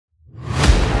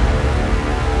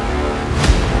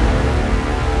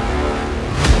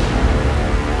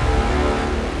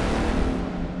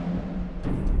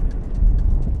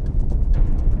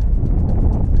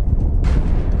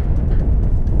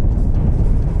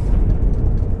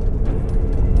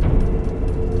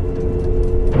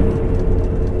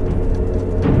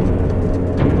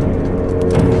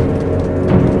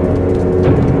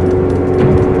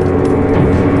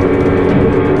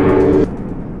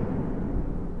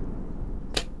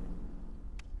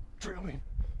Drilling.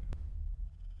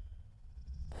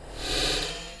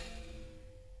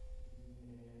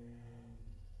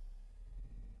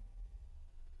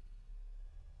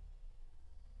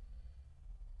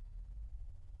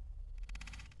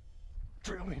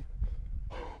 Drilling.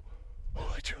 Oh,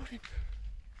 I drilled him.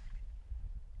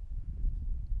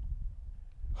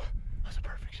 That's a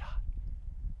perfect shot.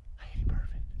 I hit him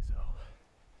perfect. So,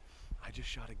 I just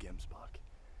shot a Gemsbok.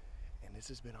 And this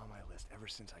has been on my list ever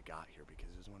since I got here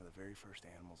because it was one of the very first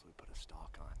animals we put a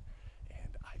stalk on.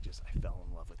 And I fell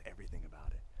in love with everything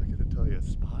about it. I gotta tell you,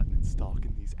 spotting and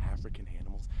stalking these African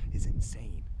animals is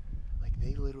insane. Like,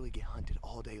 they literally get hunted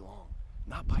all day long.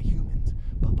 Not by humans,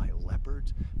 but by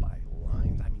leopards, by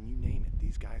lions, I mean, you name it.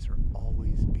 These guys are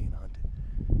always being hunted.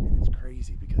 And it's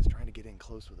crazy because trying to get in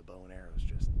close with a bow and arrow is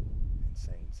just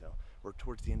insane. So we're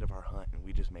towards the end of our hunt and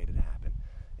we just made it happen.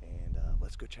 And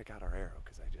let's go check out our arrow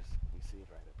because we see it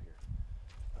right up here.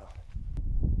 Oh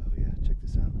yeah, check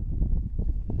this out.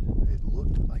 It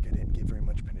looked like I didn't get very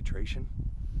much penetration,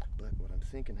 but what I'm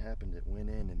thinking happened, it went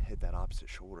in and hit that opposite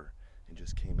shoulder and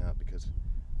just came out because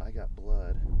I got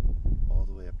blood all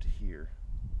the way up to here,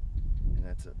 and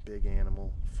that's a big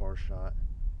animal, far shot,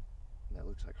 and that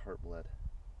looks like heart blood.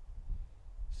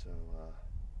 So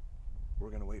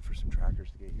we're gonna wait for some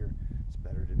trackers to get here. It's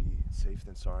better to be safe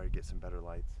than sorry, get some better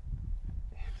lights,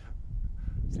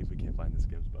 and see if we can't find this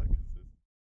Gemsbok.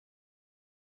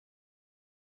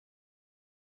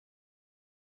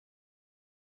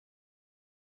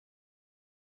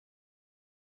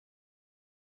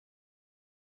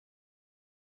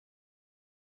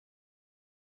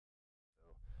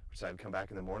 Decided to come back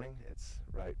in the morning. It's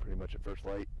right pretty much at first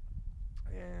light,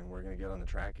 and we're gonna get on the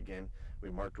track again.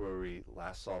 We marked where we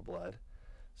last saw blood,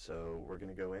 so we're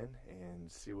gonna go in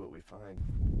and see what we find.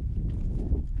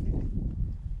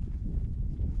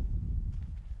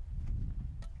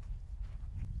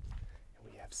 And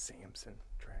we have Samson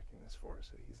tracking this for us,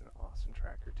 so he's an awesome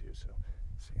tracker too. So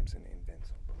Samson and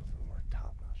Vincent, both of them are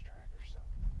top-notch trackers. So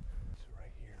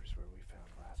right here is where we found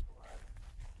last blood.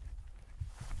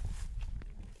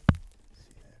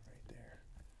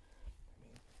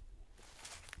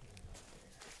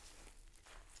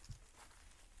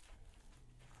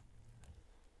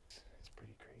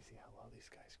 These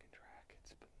guys can track.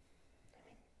 I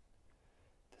mean,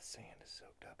 the sand is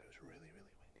soaked up. It was really,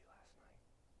 really windy last night.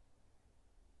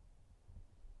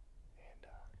 And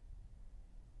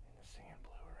the sand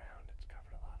blew around. It's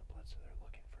covered a lot of blood, so they're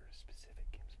looking for a specific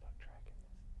Gemsbok track in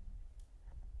this.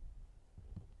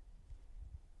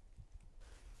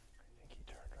 I think he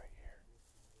turned right here.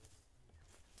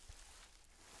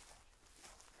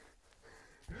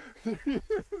 There he is.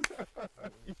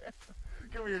 Yeah.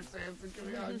 Come here, Samson.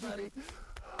 Come here, buddy.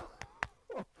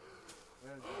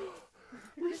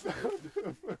 We found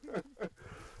him.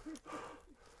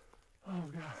 Oh,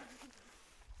 God.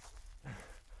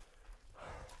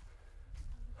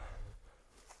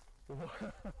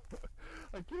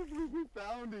 I can't believe we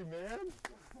found him, man.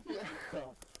 Yeah.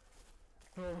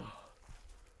 Oh.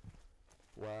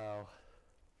 Wow.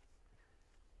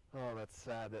 Oh, that's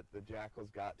sad that the jackals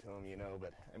got to him, you know,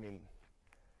 but, I mean,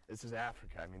 this is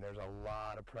Africa. I mean, there's a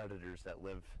lot of predators that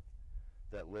live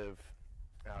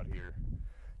out here,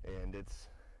 and this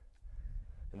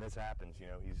happens. You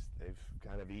know, they've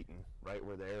kind of eaten right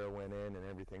where the arrow went in and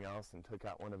everything else, and took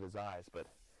out one of his eyes. But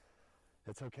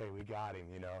it's okay. We got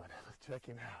him. You know. Let's check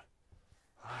him out.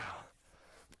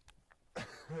 Wow.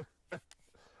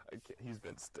 He's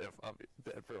been stiff. I'll be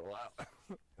dead for a while.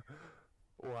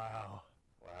 Wow.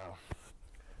 Wow.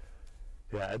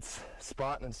 Yeah, it's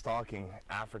spotting and stalking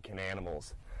African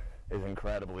animals is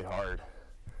incredibly hard.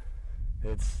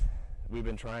 We've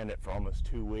been trying it for almost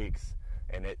 2 weeks,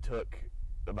 and it took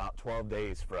about 12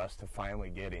 days for us to finally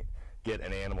get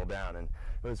an animal down. And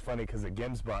it was funny because the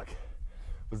Gemsbok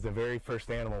was the very first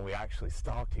animal we actually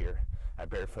stalked here at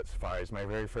Barefoot Safaris. My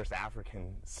very first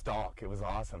African stalk. It was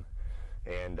awesome.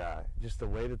 And just the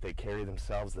way that they carry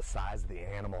themselves, the size of the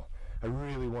animal. I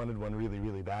really wanted one really,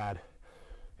 really bad.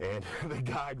 And the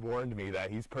guide warned me that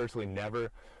he's personally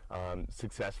never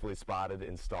successfully spotted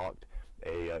and stalked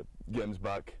a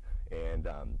Gemsbok. And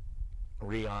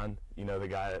Rion, you know, the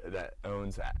guy that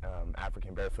owns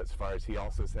African Barefoot Safaris, he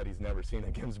also said he's never seen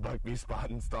a Gemsbok be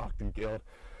spotted and stalked and killed.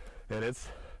 And it's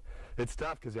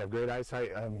tough because they have great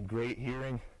eyesight, great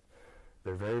hearing.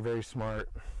 They're very, very smart.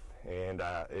 And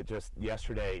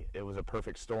yesterday it was a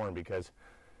perfect storm because,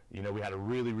 you know, we had a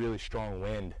really, really strong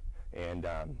wind. And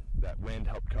that wind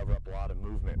helped cover up a lot of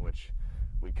movement, which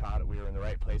we caught it. We were in the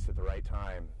right place at the right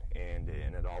time, and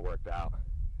it all worked out.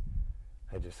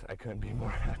 I couldn't be more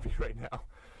happy right now.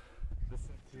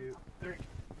 Listen to 3.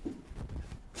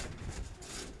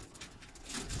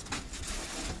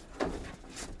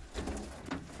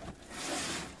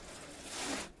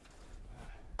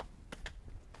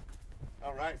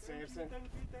 right, Samson.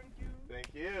 Thank you. Thank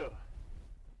you.